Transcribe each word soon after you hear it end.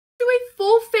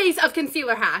full face of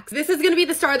concealer hacks. This is gonna be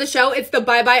the star of the show. It's the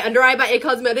Bye Bye Under Eye by IT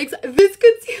Cosmetics. This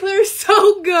concealer is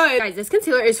so good. Guys, this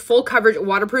concealer is full coverage,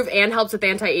 waterproof, and helps with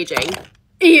anti-aging.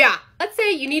 Yeah. Let's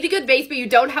say you need a good base, but you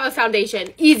don't have a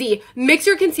foundation. Easy. Mix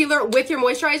your concealer with your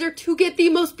moisturizer to get the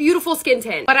most beautiful skin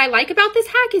tint. What I like about this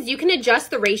hack is you can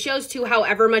adjust the ratios to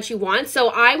however much you want. So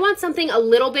I want something a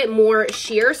little bit more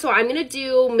sheer. So I'm going to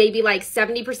do maybe like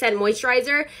 70%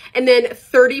 moisturizer and then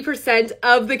 30%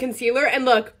 of the concealer. And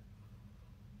look,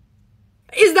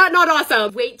 is that not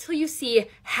awesome? Wait till you see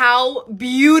how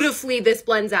beautifully this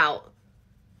blends out.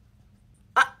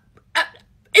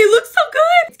 It looks so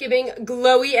good. It's giving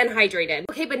glowy and hydrated.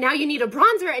 Okay, but now you need a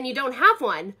bronzer and you don't have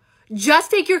one. Just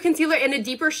take your concealer in a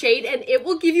deeper shade and it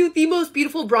will give you the most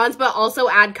beautiful bronze, but also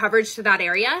add coverage to that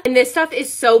area. And this stuff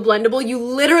is so blendable. You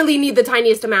literally need the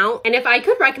tiniest amount. And if I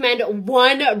could recommend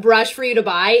one brush for you to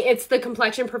buy, it's the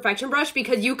Complexion Perfection brush,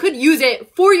 because you could use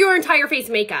it for your entire face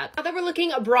makeup. Now that we're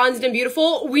looking bronzed and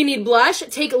beautiful, we need blush.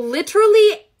 Take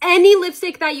literally any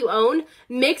lipstick that you own,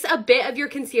 mix a bit of your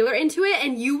concealer into it,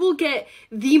 and you will get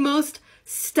the most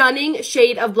stunning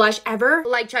shade of blush ever.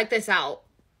 Like, check this out.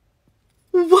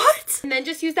 What? And then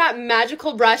just use that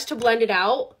magical brush to blend it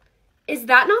out. Is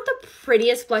that not the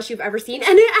prettiest blush you've ever seen?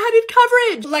 And it added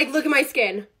coverage. Like, look at my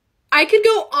skin. I could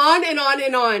go on and on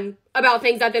and on about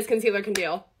things that this concealer can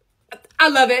do. I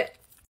love it.